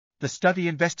The study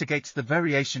investigates the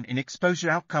variation in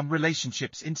exposure-outcome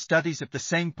relationships in studies of the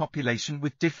same population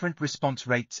with different response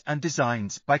rates and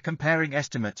designs by comparing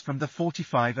estimates from the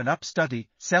 45 and up study,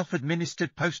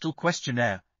 self-administered postal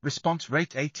questionnaire, response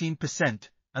rate 18%,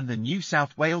 and the New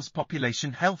South Wales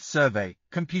Population Health Survey,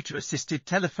 computer-assisted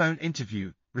telephone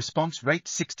interview, response rate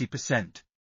 60%.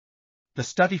 The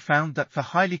study found that for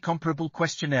highly comparable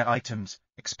questionnaire items,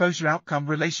 exposure-outcome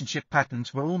relationship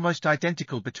patterns were almost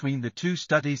identical between the two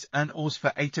studies and ORs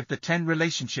for 8 of the 10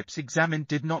 relationships examined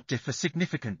did not differ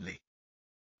significantly.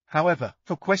 However,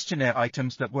 for questionnaire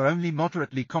items that were only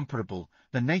moderately comparable,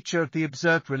 the nature of the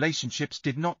observed relationships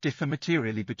did not differ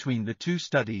materially between the two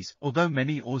studies, although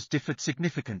many ORs differed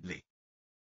significantly.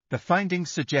 The findings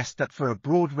suggest that for a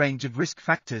broad range of risk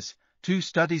factors, two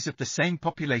studies of the same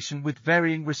population with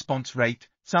varying response rate,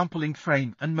 sampling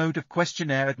frame and mode of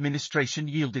questionnaire administration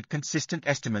yielded consistent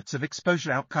estimates of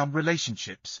exposure-outcome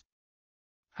relationships.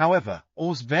 However,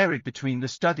 ORs varied between the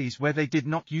studies where they did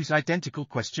not use identical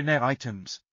questionnaire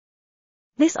items.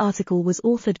 This article was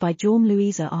authored by Jorm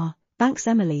Louisa R., Banks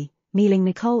Emily, Mealing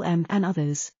Nicole M. and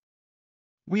others.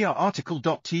 We are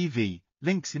RTCLTV,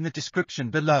 links in the description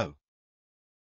below.